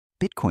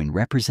Bitcoin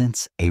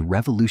represents a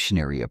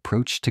revolutionary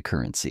approach to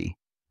currency,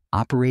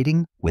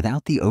 operating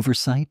without the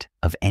oversight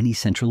of any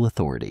central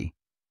authority.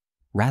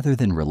 Rather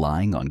than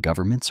relying on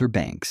governments or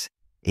banks,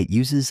 it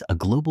uses a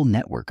global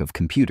network of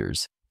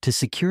computers to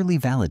securely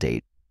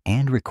validate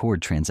and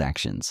record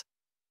transactions.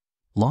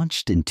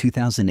 Launched in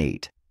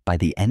 2008 by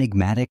the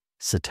enigmatic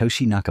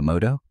Satoshi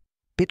Nakamoto,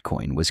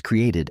 Bitcoin was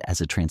created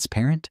as a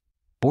transparent,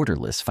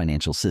 borderless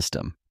financial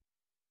system.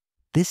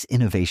 This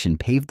innovation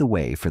paved the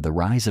way for the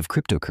rise of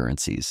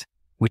cryptocurrencies,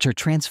 which are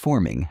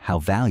transforming how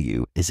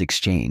value is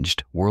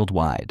exchanged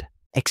worldwide.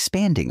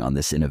 Expanding on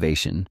this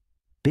innovation,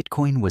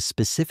 Bitcoin was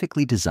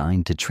specifically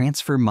designed to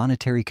transfer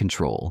monetary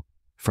control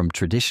from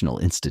traditional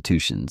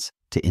institutions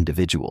to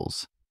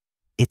individuals.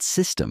 Its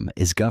system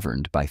is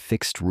governed by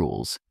fixed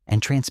rules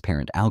and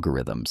transparent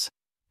algorithms,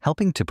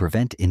 helping to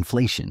prevent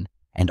inflation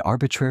and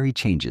arbitrary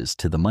changes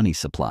to the money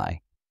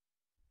supply.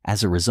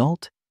 As a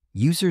result,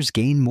 users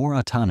gain more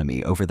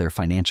autonomy over their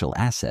financial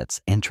assets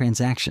and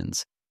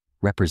transactions,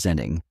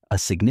 representing a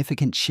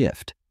significant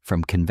shift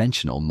from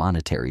conventional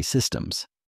monetary systems.